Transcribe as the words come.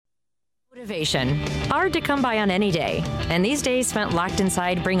Motivation. Hard to come by on any day. And these days spent locked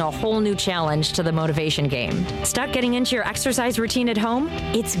inside bring a whole new challenge to the motivation game. Stuck getting into your exercise routine at home?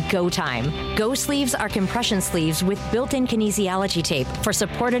 It's go time. Go Sleeves are compression sleeves with built-in kinesiology tape for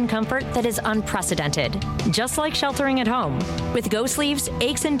support and comfort that is unprecedented. Just like sheltering at home. With Go Sleeves,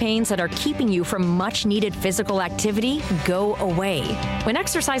 aches and pains that are keeping you from much-needed physical activity go away. When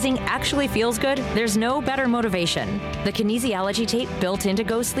exercising actually feels good, there's no better motivation. The kinesiology tape built into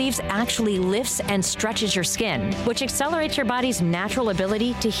Go Sleeves actually lifts and stretches your skin, which accelerates your body's natural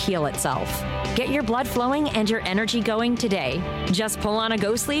ability to heal itself. Get your blood flowing and your energy going today. Just pull on a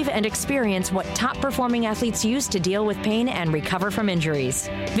Go Sleeve and experience what top-performing athletes use to deal with pain and recover from injuries.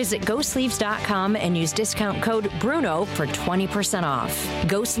 Visit GoSleeves.com and use discount code BRUNO for 20% off.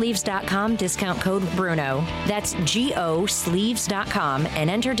 GoSleeves.com, discount code BRUNO. That's GoSleeves.com and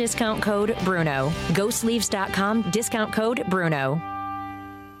enter discount code BRUNO. GoSleeves.com, discount code BRUNO.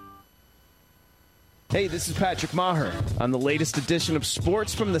 Hey, this is Patrick Maher. On the latest edition of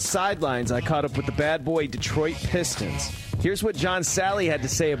Sports from the Sidelines, I caught up with the bad boy Detroit Pistons. Here's what John Sally had to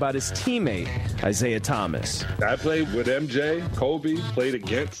say about his teammate, Isaiah Thomas. I played with MJ, Kobe, played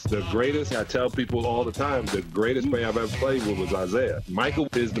against the greatest. I tell people all the time, the greatest player I've ever played with was Isaiah. Michael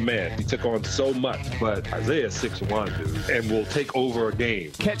is the man. He took on so much, but Isaiah's 6'1", dude, and will take over a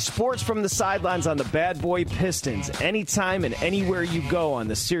game. Catch Sports from the Sidelines on the Bad Boy Pistons anytime and anywhere you go on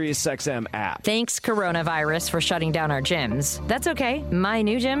the SiriusXM app. Thanks, coronavirus, for shutting down our gyms. That's okay. My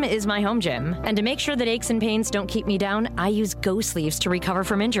new gym is my home gym. And to make sure that aches and pains don't keep me down, I use Go Sleeves to recover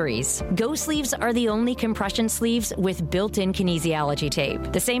from injuries. Go Sleeves are the only compression sleeves with built-in kinesiology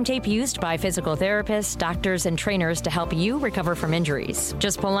tape. The same tape used by physical therapists, doctors, and trainers to help you recover from injuries.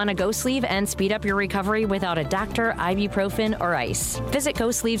 Just pull on a Go Sleeve and speed up your recovery without a doctor, ibuprofen, or ice. Visit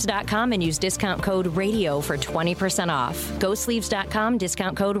GoSleeves.com and use discount code RADIO for 20% off. GoSleeves.com,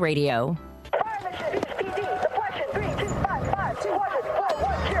 discount code RADIO.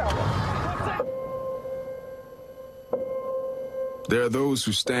 There are those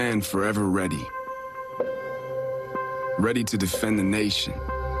who stand forever ready. Ready to defend the nation.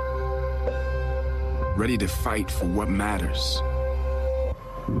 Ready to fight for what matters.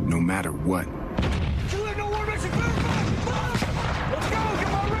 No matter what. Do you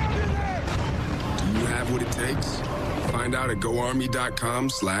have what it takes? Find out at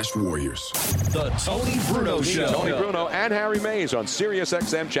GoArmy.com/warriors. The Tony Bruno Show. Tony Bruno and Harry Mays on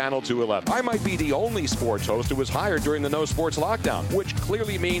SiriusXM Channel 211. I might be the only sports host who was hired during the no sports lockdown, which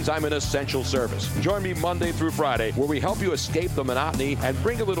clearly means I'm an essential service. Join me Monday through Friday, where we help you escape the monotony and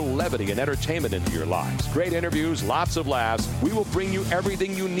bring a little levity and entertainment into your lives. Great interviews, lots of laughs. We will bring you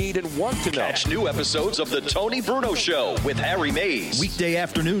everything you need and want to know. Catch new episodes of The Tony Bruno Show with Harry Mays. Weekday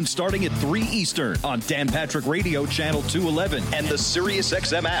afternoon starting at 3 Eastern on Dan Patrick Radio Channel 211 and the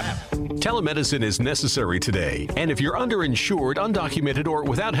SiriusXM app. Telemedicine is necessary today, and if you're underinsured, undocumented, or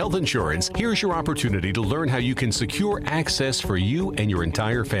without health insurance, here's your opportunity to learn how you can secure access for you and your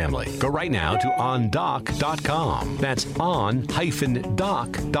entire family. Go right now to ondoc.com. That's on-doc.com.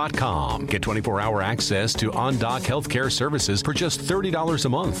 Get 24-hour access to OnDoc healthcare services for just $30 a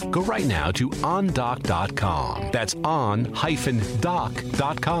month. Go right now to ondoc.com. That's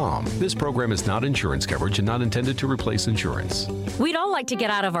on-doc.com. This program is not insurance coverage and not intended to replace insurance. We'd all like to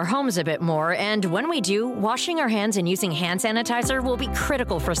get out of our homes a bit more, and when we do, washing our hands and using hand sanitizer will be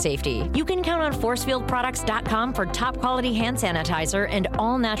critical for safety. You can count on forcefieldproducts.com for top quality hand sanitizer and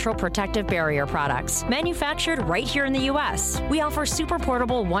all natural protective barrier products, manufactured right here in the U.S. We offer super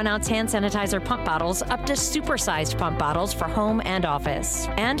portable 1-ounce hand sanitizer pump bottles up to supersized pump bottles for home and office,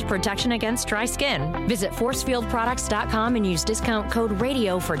 and protection against dry skin. Visit forcefieldproducts.com and use discount code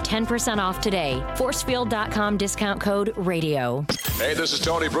RADIO for 10% off today. Forcefield.com, discount code RADIO. Hey, this is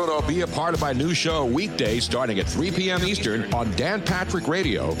Tony Bruno. Be a part of my new show weekdays starting at 3 p.m. Eastern on Dan Patrick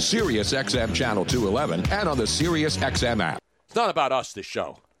Radio, SiriusXM Channel 211, and on the SiriusXM app. It's not about us, this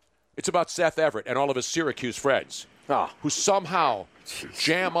show. It's about Seth Everett and all of his Syracuse friends who somehow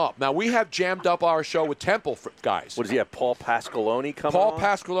jam up. Now, we have jammed up our show with Temple guys. What does he have, Paul Pasqualoni coming Paul on?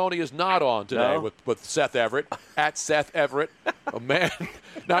 Pasqualoni is not on today with Seth Everett, at Seth Everett. Oh, man.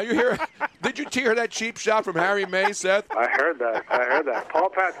 Now, you hear, did you hear that cheap shot from Harry Mays, Seth? I heard that. Paul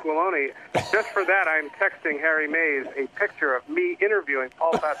Pasqualoni, just for that, I'm texting Harry Mays a picture of me interviewing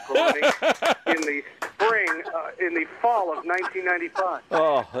Paul Pasqualoni in the in the fall of 1995.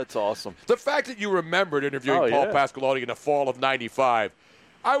 Oh, that's awesome. The fact that you remembered interviewing Paul Pasqualoni in the fall of 95,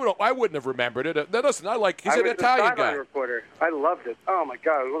 I wouldn't have remembered it. Now, listen, he's an Italian guy. Reporter. I loved it. Oh, my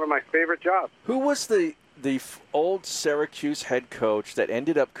God, one of my favorite jobs. Who was the old Syracuse head coach that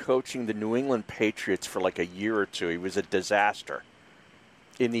ended up coaching the New England Patriots for like a year or two? He was a disaster.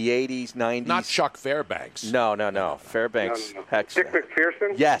 In the 80s, 90s. Not Chuck Fairbanks. No. Fairbanks. No. Heck, Dick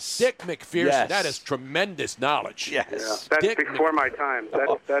McPherson? Yes. Dick McPherson. Yes. That is tremendous knowledge. Yes. Yeah. That's before my time.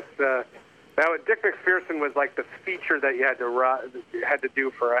 Dick McPherson was like the feature that you had to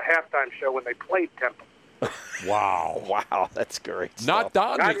do for a halftime show when they played Temple. Wow, that's great. Not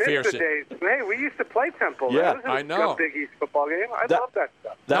Don I miss the McPherson. days. Hey, we used to play Temple. Yeah, that was I know. A Big East football game. I love that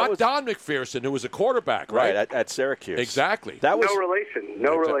stuff. Not Don McPherson, who was a quarterback, right? At Syracuse. Exactly. That was no relation.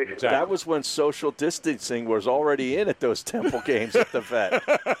 No relation. Exactly. That was when social distancing was already in at those Temple games at the Vet.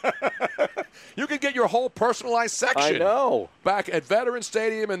 You could get your whole personalized section. I know. Back at Veterans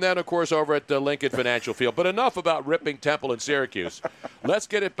Stadium and then, of course, over at the Lincoln Financial Field. But enough about ripping Temple and Syracuse. Let's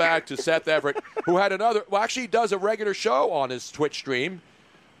get it back to Seth Everett, who had he does a regular show on his Twitch stream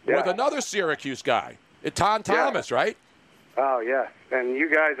with another Syracuse guy, Ton Thomas, right? Oh, yes. And you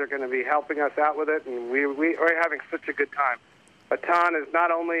guys are going to be helping us out with it, and we're having such a good time. Ton is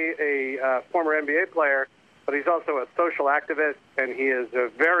not only a former NBA player, but he's also a social activist, and he is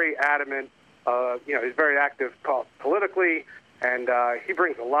very adamant. He's very active politically, and he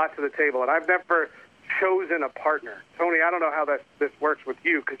brings a lot to the table. And I've never chosen a partner. Tony, I don't know how this works with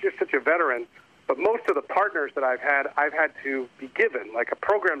you because you're such a veteran, but most of the partners that I've had to be given. Like a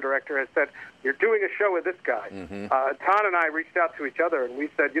program director has said, you're doing a show with this guy. Mm-hmm. Ton and I reached out to each other, and we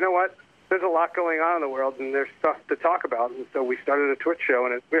said, you know what? There's a lot going on in the world, and there's stuff to talk about. And so we started a Twitch show,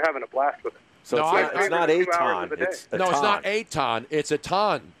 and we're having a blast with it. So it's not a Ton. It's not a Ton. It's a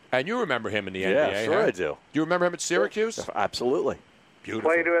Ton. And you remember him in the NBA, Yeah, sure huh? I do. Do you remember him at Syracuse? Absolutely. Beautiful.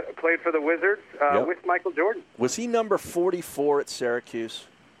 Played for the Wizards with Michael Jordan. Was he number 44 at Syracuse?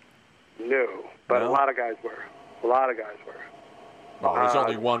 No, but a lot of guys were. Oh, there's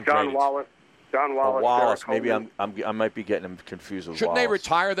only one. John Wallace. Wallace. Maybe I might be getting him confused with Shouldn't Wallace. they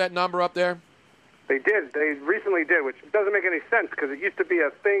retire that number up there? They did. They recently did, which doesn't make any sense because it used to be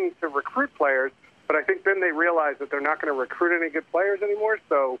a thing to recruit players. But I think then they realized that they're not going to recruit any good players anymore.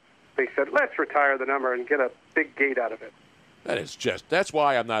 So they said, let's retire the number and get a big gate out of it. That's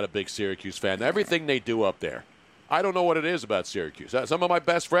why I'm not a big Syracuse fan. Everything they do up there, I don't know what it is about Syracuse. Some of my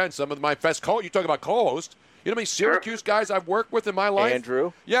best friends, some of my best you talk about co-host. You know how many Syracuse guys I've worked with in my life?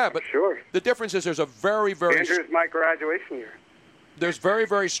 Andrew? Yeah, but the difference is there's a very, very... Andrew's my graduation year. There's very,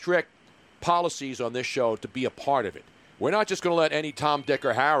 very strict policies on this show to be a part of it. We're not just going to let any Tom, Dick,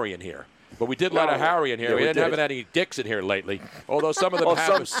 or Harry in here. But we did let a Harry in here. Yeah, we didn't have any dicks in here lately. Although some of them have.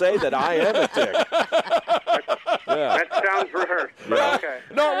 Some say that I am a dick. That sounds rehearsed. Yeah. Okay.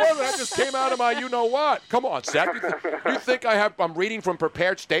 No, it wasn't. That just came out of my you-know-what. Come on, Seth. You think I'm reading from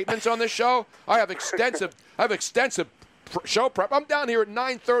prepared statements on this show? I have extensive show prep. I'm down here at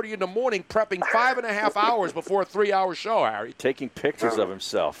 9:30 in the morning prepping 5.5 hours before a 3-hour show, Harry. Taking pictures of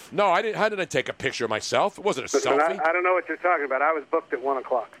himself. No, I didn't. How did I take a picture of myself? It wasn't a selfie. I don't know what you're talking about. I was booked at 1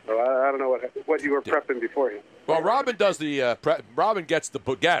 o'clock, so I don't know what you were prepping beforehand. Well, Robin does the Robin gets the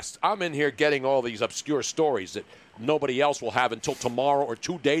guests. I'm in here getting all these obscure stories that nobody else will have until tomorrow or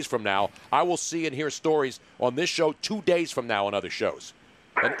 2 days from now. I will see and hear stories on this show 2 days from now on other shows,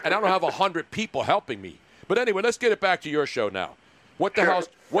 and I don't have 100 people helping me. But anyway, let's get it back to your show now. What the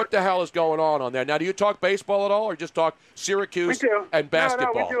hell is going on there? Now, do you talk baseball at all, or just talk Syracuse and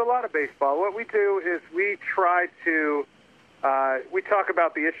basketball? No, we do a lot of baseball. What we do is we try to we talk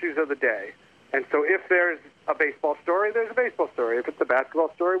about the issues of the day. And so if there's a baseball story, there's a baseball story. If it's a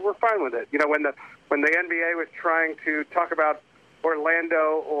basketball story, we're fine with it. You know, when the NBA was trying to talk about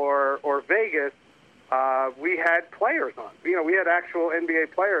Orlando or Vegas, we had players on. You know, we had actual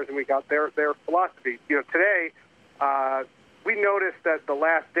NBA players, and we got their philosophy. You know, today we noticed that The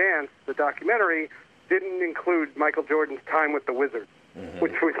Last Dance, the documentary, didn't include Michael Jordan's time with the Wizards,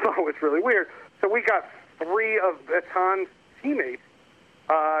 which we thought was really weird. So we got 3 of Eton's teammates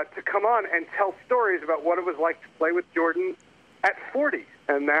to come on and tell stories about what it was like to play with Jordan at 40.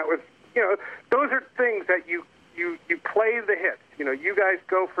 And that was, you know, those are things that you play the hits. You know, you guys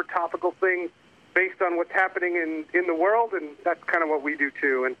go for topical things based on what's happening in the world, and that's kind of what we do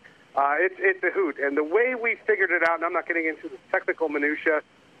too. And it's a hoot. And the way we figured it out, and I'm not getting into the technical minutia,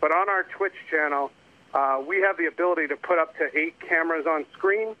 but on our Twitch channel, we have the ability to put up to 8 cameras on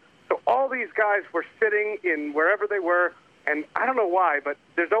screen. So all these guys were sitting in wherever they were, and I don't know why, but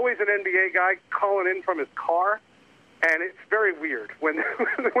there's always an NBA guy calling in from his car, and it's very weird when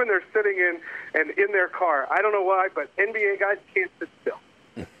they're sitting in their car. I don't know why, but NBA guys can't sit still.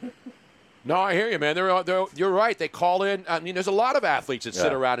 No, I hear you, man. You're right. They call in. I mean, there's a lot of athletes that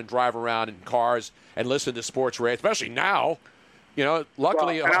sit around and drive around in cars and listen to sports radio, especially now. You know,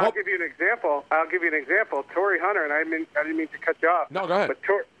 luckily. Well, and I'll give you an example. Torrey Hunter, and I didn't mean to cut you off. No, go ahead. But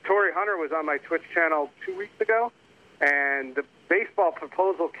Torrey Hunter was on my Twitch channel 2 weeks ago, and baseball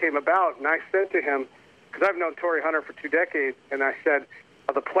proposal came about, and I said to him, because I've known Torrey Hunter for 2 decades, and I said,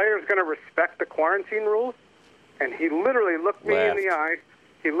 are the players going to respect the quarantine rules? And he literally looked me in the eye.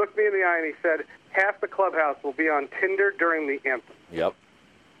 He looked me in the eye and he said, half the clubhouse will be on Tinder during the anthem. Yep.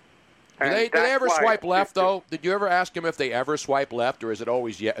 Do they ever swipe left, though? Did you ever ask him if they ever swipe left, or is it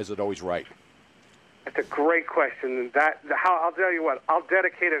always right? That's a great question. I'll tell you what, I'll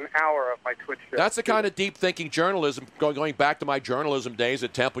dedicate an hour of my Twitch show. That's the kind of deep-thinking journalism, going back to my journalism days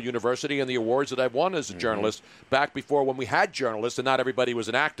at Temple University and the awards that I've won as a journalist, back before when we had journalists and not everybody was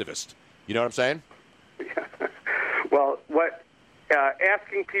an activist. You know what I'm saying? Well,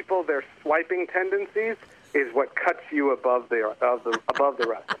 asking people their swiping tendencies is what cuts you above the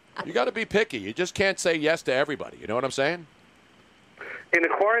rest. You got to be picky. You just can't say yes to everybody. You know what I'm saying? In the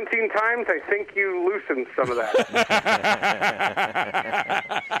quarantine times, I think you loosened some of that.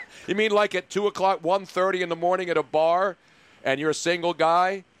 You mean like at 2 o'clock, 1:30 in the morning at a bar, and you're a single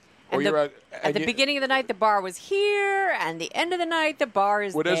guy? Or at the beginning of the night, the bar was here, and the end of the night, the bar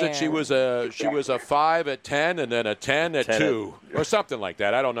is what there. What is it? She was a 5 at 10, and then a 10 at 2, or something like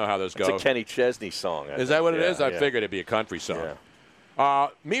that. I don't know how those go. It's a Kenny Chesney song. Is that what it is? I figured it'd be a country song. Yeah.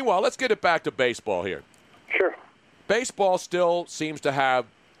 Meanwhile, let's get it back to baseball here. Sure. Baseball still seems to have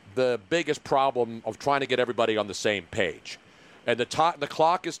the biggest problem of trying to get everybody on the same page. And the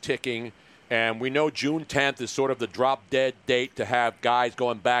clock is ticking, and we know June 10th is sort of the drop-dead date to have guys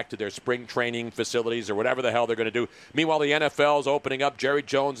going back to their spring training facilities or whatever the hell they're going to do. Meanwhile, the NFL is opening up. Jerry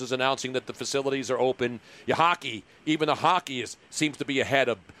Jones is announcing that the facilities are open. Even the hockey seems to be ahead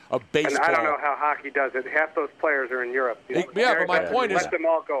of baseball. And I don't know how hockey does it. Half those players are in Europe. But my point is, let them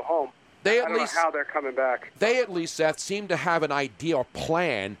all go home. I don't know how they're coming back. They at least, Seth, seem to have an idea or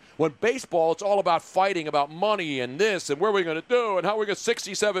plan. When baseball, it's all about fighting about money and this and what we're going to do and how we're going to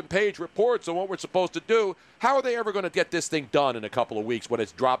 67-page reports on what we're supposed to do. How are they ever going to get this thing done in a couple of weeks when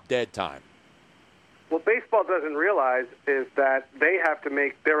it's drop-dead time? What baseball doesn't realize is that they have to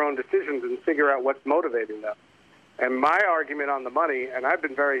make their own decisions and figure out what's motivating them. And my argument on the money, and I've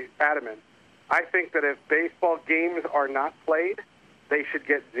been very adamant, I think that if baseball games are not played, they should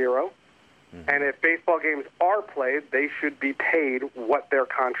get zero. And if baseball games are played, they should be paid what their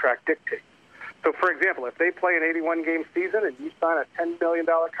contract dictates. So, for example, if they play an 81-game season and you sign a $10 million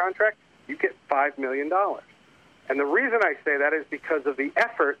contract, you get $5 million. And the reason I say that is because of the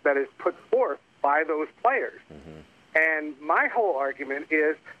effort that is put forth by those players. And my whole argument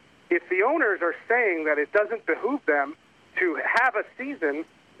is if the owners are saying that it doesn't behoove them to have a season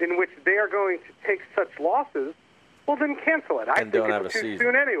in which they are going to take such losses, well, then cancel it. I think it's too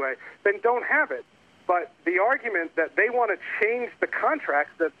soon anyway. Then don't have it. But the argument that they want to change the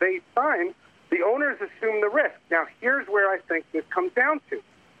contracts that they sign, the owners assume the risk. Now, here's where I think this comes down to.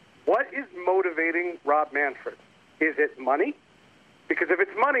 What is motivating Rob Manfred? Is it money? Because if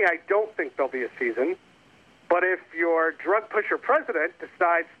it's money, I don't think there'll be a season. But if your drug pusher president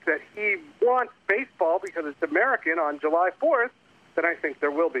decides that he wants baseball because it's American on July 4th, then I think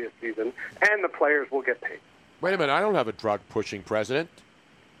there will be a season, and the players will get paid. Wait a minute, I don't have a drug-pushing president.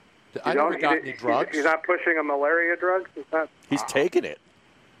 I never got any drugs. He's not pushing a malaria drug? He's taking it.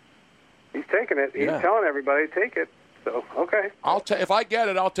 He's taking it. He's telling everybody to take it. So, okay. If I get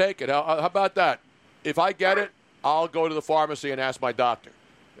it, I'll take it. How about that? If I get it, I'll go to the pharmacy and ask my doctor.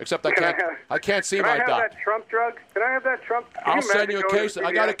 Except I can't see my doctor. Can I have that Trump drug? Can I have that Trump? I'll send you a case.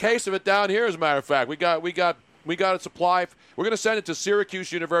 I got a case of it down here, as a matter of fact. We got a supply. We're going to send it to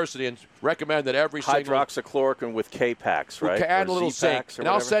Syracuse University and recommend that every single hydroxychloroquine with K-Packs, right? Add a little zinc, and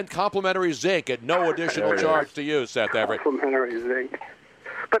I'll send complimentary zinc at no additional charge to you, Seth Everett. Complimentary zinc.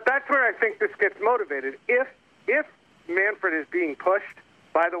 But that's where I think this gets motivated. If Manfred is being pushed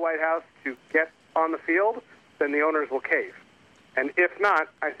by the White House to get on the field, then the owners will cave. And if not,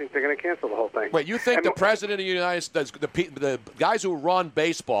 I think they're going to cancel the whole thing. Wait, you think the President of the United States, the guys who run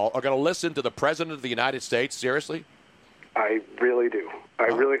baseball, are going to listen to the President of the United States? Seriously? I really do. I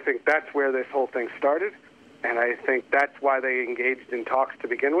really think that's where this whole thing started, and I think that's why they engaged in talks to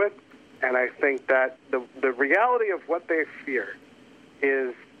begin with. And I think that the reality of what they fear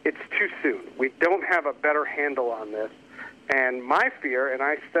is it's too soon. We don't have a better handle on this. And my fear, and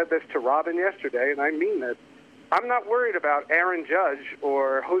I said this to Robin yesterday, and I mean this, I'm not worried about Aaron Judge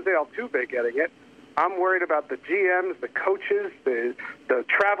or Jose Altuve getting it. I'm worried about the GMs, the coaches, the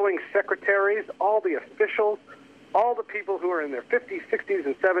traveling secretaries, all the officials, all the people who are in their 50s, 60s,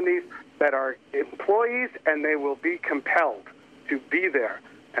 and 70s that are employees, and they will be compelled to be there.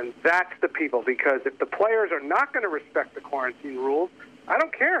 And that's the people, because if the players are not going to respect the quarantine rules, I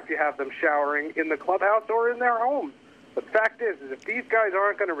don't care if you have them showering in the clubhouse or in their homes. The fact is if these guys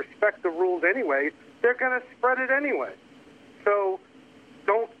aren't going to respect the rules anyway, they're going to spread it anyway. so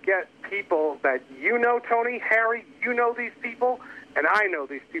don't get people that Tony, Harry, these people, and I know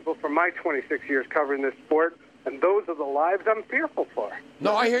these people from my 26 years covering this sport, and those are the lives I'm fearful for.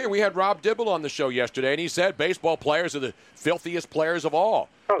 No, I hear you. We had Rob Dibble on the show yesterday, and he said baseball players are the filthiest players of all.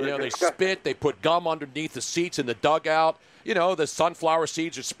 They spit, they put gum underneath the seats in the dugout. The sunflower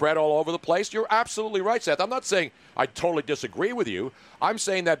seeds are spread all over the place. You're absolutely right, Seth. I'm not saying I totally disagree with you. I'm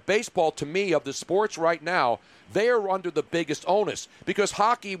saying that baseball, to me, of the sports right now, they are under the biggest onus because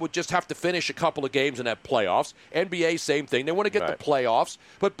hockey would just have to finish a couple of games and have playoffs. NBA, same thing. They want to get the playoffs.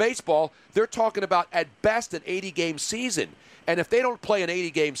 But baseball, they're talking about at best an 80-game season. And if they don't play an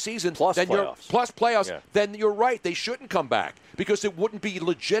 80-game season, plus playoffs, then you're right. They shouldn't come back because it wouldn't be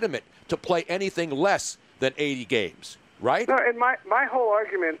legitimate to play anything less than 80 games, right? No, and my whole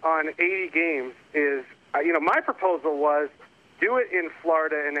argument on 80 games is, my proposal was do it in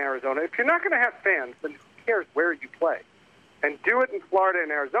Florida and Arizona. If you're not going to have fans, then who cares where you play? And do it in Florida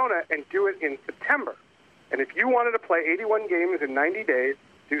and Arizona and do it in September. And if you wanted to play 81 games in 90 days,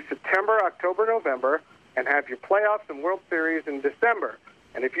 do September, October, November, and have your playoffs and World Series in December.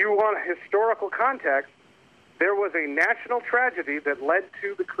 And if you want a historical context, there was a national tragedy that led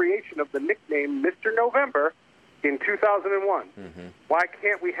to the creation of the nickname Mr. November in 2001. Mm-hmm. Why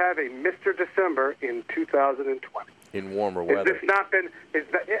can't we have a Mr. December in 2020? In warmer weather. Has this not been...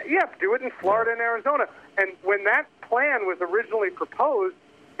 do it in Florida and Arizona. And when that plan was originally proposed,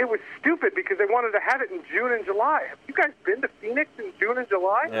 it was stupid because they wanted to have it in June and July. Have you guys been to Phoenix in June and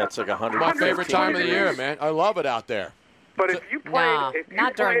July? Yeah, it's like 100. My favorite time of the year, man. I love it out there. But if you played,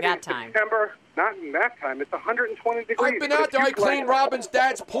 not during that time. September, not in that time. It's 120 degrees. I've been out there. I cleaned Robin's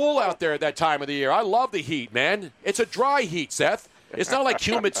dad's pool out there at that time of the year. I love the heat, man. It's a dry heat, Seth. It's not like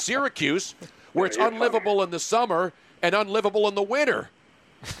humid Syracuse, where it's unlivable in the summer and unlivable in the winter.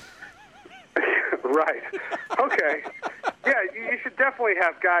 Right. Okay. Yeah, you should definitely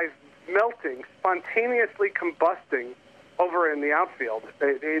have guys melting, spontaneously combusting over in the outfield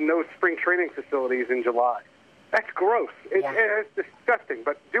in those spring training facilities in July. That's gross. It's disgusting.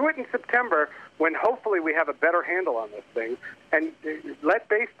 But do it in September when hopefully we have a better handle on this thing, and let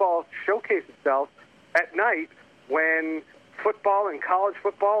baseball showcase itself at night when football and college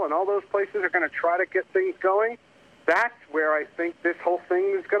football and all those places are going to try to get things going. That's where I think this whole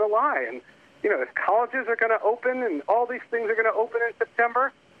thing is going to lie. And if colleges are going to open and all these things are going to open in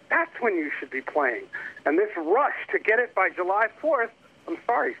September, that's when you should be playing. And this rush to get it by July 4th, I'm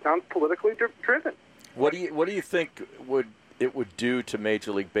sorry, sounds politically driven. What do you think it would do to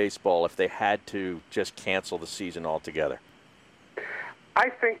Major League Baseball if they had to just cancel the season altogether? I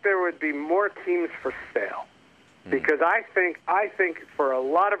think there would be more teams for sale. Because I think for a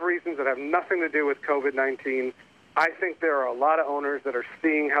lot of reasons that have nothing to do with COVID-19, I think there are a lot of owners that are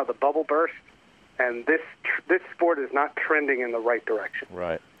seeing how the bubble burst, and this sport is not trending in the right direction.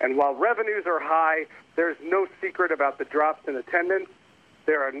 Right. And while revenues are high, there's no secret about the drops in attendance.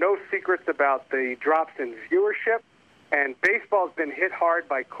 There are no secrets about the drops in viewership, and baseball's been hit hard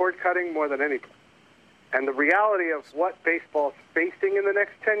by cord cutting more than anything. And the reality of what baseball's facing in the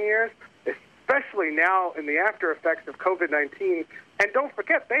next 10 years, especially now in the after effects of COVID-19, and don't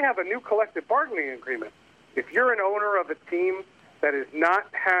forget, they have a new collective bargaining agreement. If you're an owner of a team that does not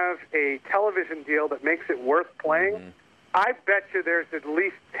have a television deal that makes it worth playing, I bet you there's at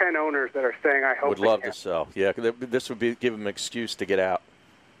least 10 owners that are saying, I hope would love to sell. Yeah, this would give them an excuse to get out.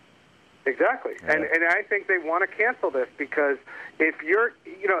 Exactly. Yeah. And I think they want to cancel this because if you're,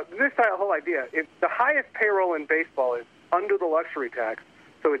 this whole idea, if the highest payroll in baseball is under the luxury tax,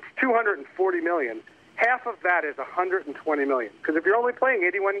 so it's $240 million. Half of that is $120 million. Because if you're only playing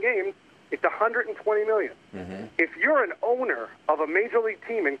 81 games, it's $120 million. Mm-hmm. If you're an owner of a major league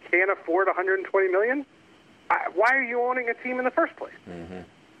team and can't afford $120 million, why are you owning a team in the first place? Mm-hmm.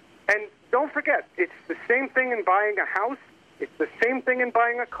 And don't forget, it's the same thing in buying a house. It's the same thing in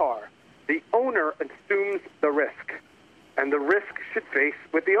buying a car. The owner assumes the risk, and the risk should face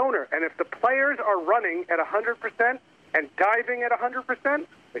with the owner. And if the players are running at 100% and diving at 100%,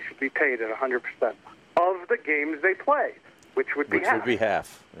 they should be paid at 100% of the games they play, which would be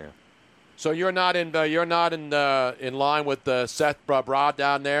half. Yeah. So you're not in line with Seth Bra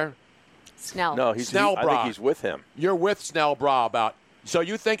down there? Snell. No, I think he's with him. You're with Snell Bra about. So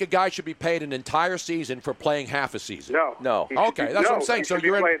you think a guy should be paid an entire season for playing half a season? No. Okay, that's what I'm saying. So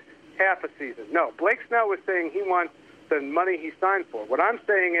you're in half a season. No, Blake Snell was saying he wants the money he signed for. What I'm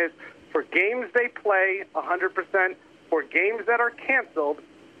saying is for games they play, 100%. For games that are canceled,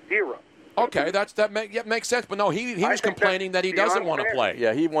 0. Okay, that makes sense. But no, he was complaining that he doesn't want to play.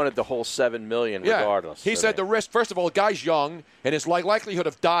 Yeah, he wanted the whole $7 million regardless. He said the risk. First of all, the guy's young, and his likelihood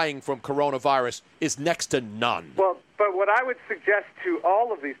of dying from coronavirus is next to none. Well, But what I would suggest to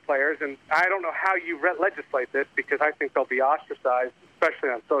all of these players, and I don't know how you legislate this because I think they'll be ostracized, especially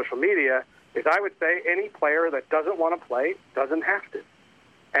on social media, is I would say any player that doesn't want to play doesn't have to.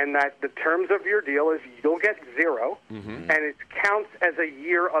 And that the terms of your deal is you'll get 0, and it counts as a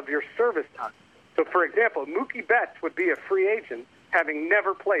year of your service time. So, for example, Mookie Betts would be a free agent having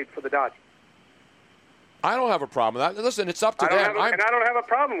never played for the Dodgers. I don't have a problem with that. Listen, it's up to them. And I don't have a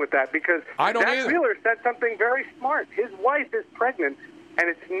problem with that because Zach Wheeler said something very smart. His wife is pregnant, and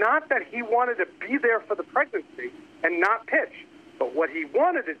it's not that he wanted to be there for the pregnancy and not pitch. But what he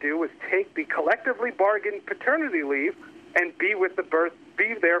wanted to do was take the collectively bargained paternity leave and be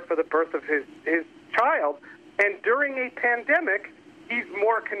there for the birth of his child. And during a pandemic, he's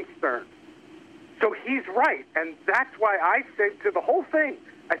more concerned. So he's right, and that's why I say to the whole thing,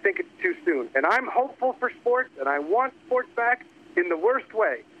 I think it's too soon. And I'm hopeful for sports, and I want sports back in the worst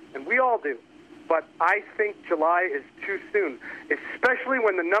way, and we all do. But I think July is too soon, especially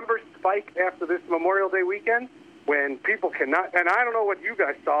when the numbers spike after this Memorial Day weekend, when people cannot, and I don't know what you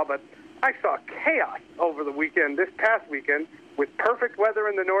guys saw, but I saw chaos over the weekend, this past weekend, with perfect weather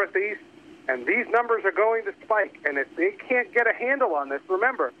in the Northeast, and these numbers are going to spike. And if they can't get a handle on this,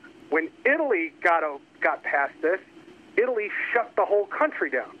 remember, when Italy got past this, Italy shut the whole country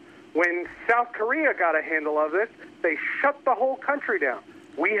down. When South Korea got a handle of this, they shut the whole country down.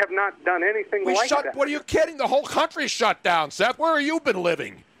 We have not done anything like that. What are you kidding? The whole country shut down, Seth. Where have you been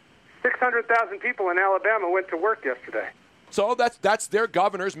living? 600,000 people in Alabama went to work yesterday. So that's their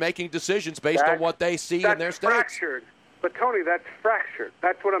governors making decisions based on what they see in their states. That's fractured. But, Tony, that's fractured.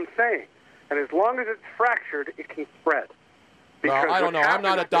 That's what I'm saying. And as long as it's fractured, it can spread. No, I don't know. I'm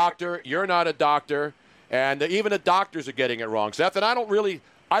not a doctor. You're not a doctor. And even the doctors are getting it wrong, Seth. And I don't really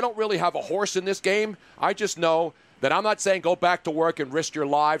have a horse in this game. I just know that I'm not saying go back to work and risk your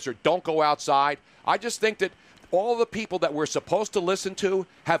lives or don't go outside. I just think that all the people that we're supposed to listen to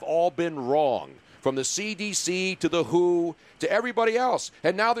have all been wrong, from the CDC to the WHO to everybody else.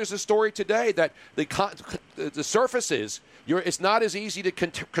 And now there's a story today that the surface is, it's not as easy to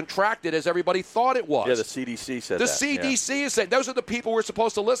contract it as everybody thought it was. Yeah, the CDC said that. The CDC is saying those are the people we're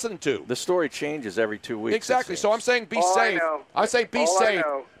supposed to listen to. The story changes every 2 weeks. Exactly. So I'm saying be safe. I say be safe.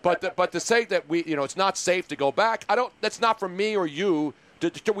 But to say that it's not safe to go back, that's not from me or you.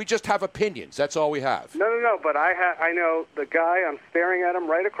 We just have opinions. That's all we have. No. But I know the guy. I'm staring at him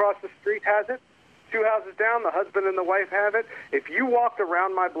right across the street has it. 2 houses down, the husband and the wife have it. If you walked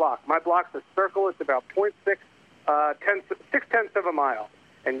around my block's a circle. It's about 0.6 6/10 of a mile,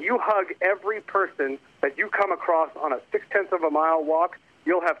 and you hug every person that you come across on a 6/10 of a mile walk,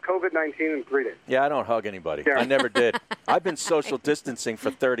 you'll have COVID-19 in 3 days. Yeah, I don't hug anybody. Yeah. I never did. I've been social distancing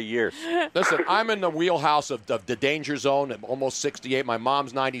for 30 years. Listen, I'm in the wheelhouse of the danger zone. I'm almost 68. My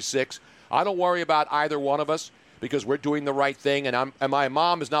mom's 96. I don't worry about either one of us because we're doing the right thing, and my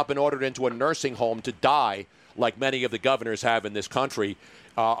mom has not been ordered into a nursing home to die like many of the governors have in this country.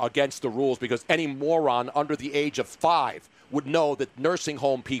 Against the rules, because any moron under the age of 5 would know that nursing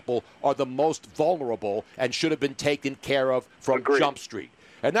home people are the most vulnerable and should have been taken care of from Jump Street.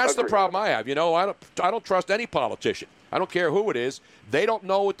 And that's the problem I have. I don't trust any politician. I don't care who it is. They don't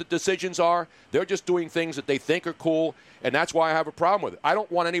know what the decisions are. They're just doing things that they think are cool, and that's why I have a problem with it. I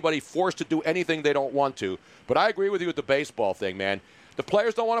don't want anybody forced to do anything they don't want to. But I agree with you with the baseball thing, man. The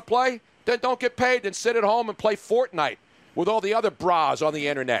players don't want to play? Then don't get paid. Then sit at home and play Fortnite with all the other bras on the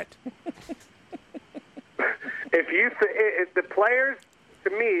internet. If the players, to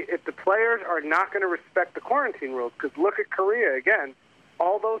me, if the players are not going to respect the quarantine rules, because look at Korea again,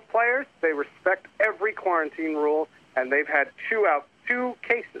 all those players, they respect every quarantine rule, and they've had two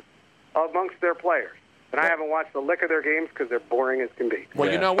cases amongst their players. And I haven't watched a lick of their games because they're boring as can be. Well,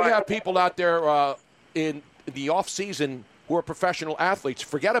 we have people out there in the off season who are professional athletes.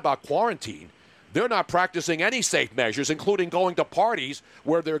 Forget about quarantine. They're not practicing any safe measures, including going to parties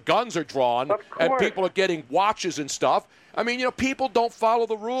where their guns are drawn and people are getting watches and stuff. I mean, people don't follow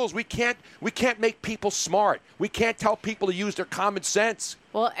the rules. We can't make people smart. We can't tell people to use their common sense.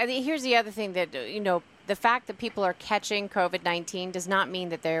 Well, here's the other thing that, the fact that people are catching COVID-19 does not mean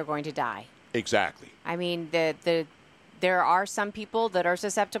that they're going to die. Exactly. I mean, there are some people that are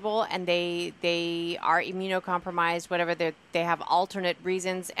susceptible and they are immunocompromised, whatever. They have alternate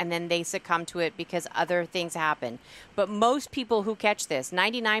reasons, and then they succumb to it because other things happen. But most people who catch this,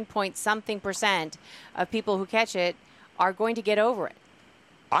 99-point-something% of people who catch it are going to get over it.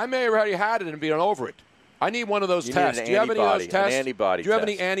 I may have already had it and been over it. I need one of those tests. Do you have any of those tests? An antibody Do you have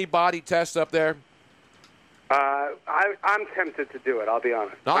any antibody tests up there? I'm tempted to do it, I'll be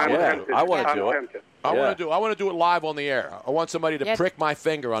honest. I want to do it. I want to do it live on the air. I want somebody to prick my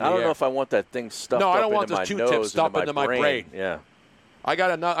finger on the air. I don't know if I want that thing stuffed up into my nose. No, I don't want this Q-tip stuffed into my brain. Yeah. I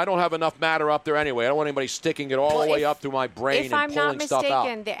don't have enough matter up there anyway. I don't want anybody sticking it all the way up through my brain and pulling stuff out. If I'm not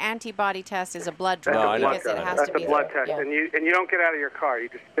mistaken, the antibody test is a blood draw. That's a blood test, yeah. and you don't get out of your car. You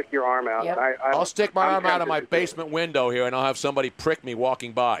just stick your arm out. Yep. I'll stick my arm out of my basement window here, and I'll have somebody prick me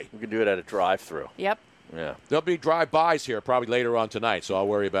walking by. You can do it at a drive-through. Yep. Yeah. There'll be drive-bys here probably later on tonight, so I'll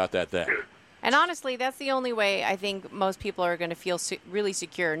worry about that then. And honestly, that's the only way I think most people are going to feel really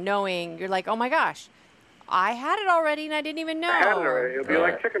secure, knowing you're like, oh my gosh, I had it already and I didn't even know. I had it already. It'll be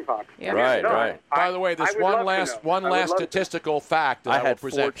like chickenpox. Yeah. Right. By the way, this one last statistical fact that I will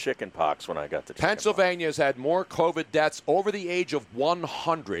present. I had 4 chickenpox when I got to Pennsylvania's had more COVID deaths over the age of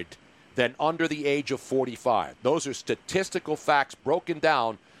 100 than under the age of 45. Those are statistical facts broken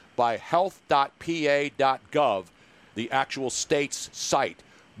down by health.pa.gov, the actual state's site.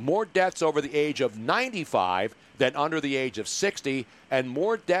 More deaths over the age of 95 than under the age of 60, and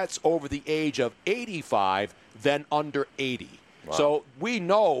more deaths over the age of 85 than under 80. Wow. So we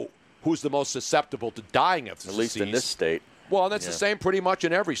know who's the most susceptible to dying of this At least disease. in this state. Well, that's the same pretty much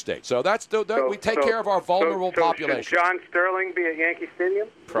in every state. So we take care of our vulnerable population. Should John Sterling be at Yankee Stadium?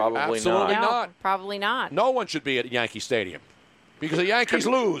 Probably Absolutely not. Probably not. No one should be at Yankee Stadium because the Yankees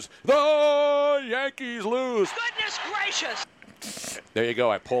lose. The Yankees lose. Goodness gracious! There you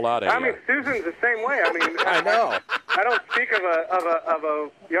go. I pull out I mean, Susan's the same way. I mean, I know. I don't speak of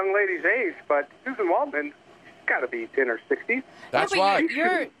a young lady's age, but Susan Waldman's got to be in her 60s. That's right.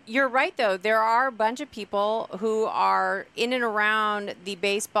 You're right, though. There are a bunch of people who are in and around the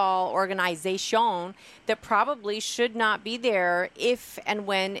baseball organization that probably should not be there if and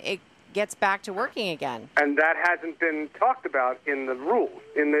when it gets back to working again. And that hasn't been talked about in the rules.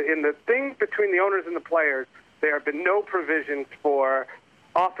 In the thing between the owners and the players, there have been no provisions for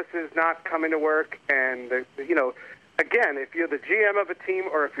offices not coming to work. And, again, if you're the GM of a team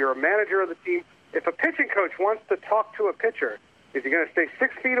or if you're a manager of the team, if a pitching coach wants to talk to a pitcher, is he going to stay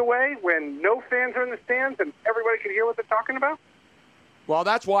 6 feet away when no fans are in the stands and everybody can hear what they're talking about? Well,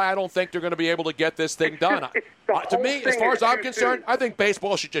 that's why I don't think they're going to be able to get this thing done. To me, as far as I'm concerned, I think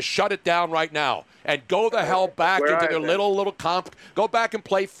baseball should just shut it down right now and go the hell back into their little comp. Go back and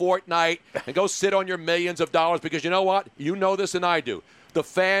play Fortnite and go sit on your millions of dollars because you know what? You know this and I do. The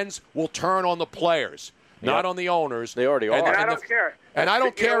fans will turn on the players, not on the owners. They already are. And I don't care. And I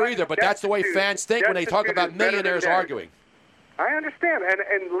don't care either, but that's the way fans think when they talk about millionaires arguing. I understand.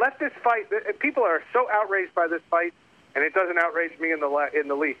 And let this fight – people are so outraged by this fight. And it doesn't outrage me in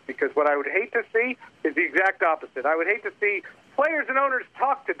the least, because what I would hate to see is the exact opposite. I would hate to see players and owners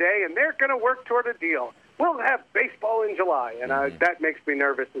talk today, and they're going to work toward a deal. We'll have baseball in July, and that makes me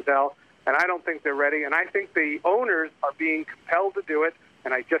nervous as hell. And I don't think they're ready. And I think the owners are being compelled to do it,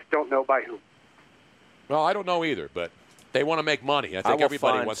 and I just don't know by whom. Well, I don't know either, but they want to make money. I think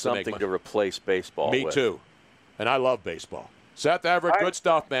everybody wants to make money. Something to replace baseball Me with. too. And I love baseball. Seth Everett, good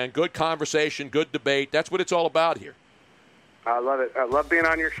stuff, man. Good conversation, good debate. That's what it's all about here. I love it. I love being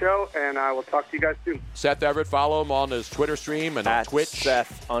on your show, and I will talk to you guys soon. Seth Everett, follow him on his Twitter stream and on Twitch.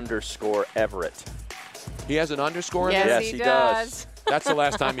 Seth_Everett. He has an underscore in there? Yes, he does. That's the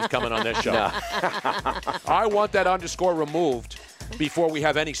last time he's coming on this show. No. I want that underscore removed before we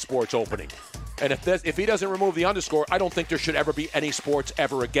have any sports opening. And if he doesn't remove the underscore, I don't think there should ever be any sports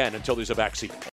ever again until there's a vaccine.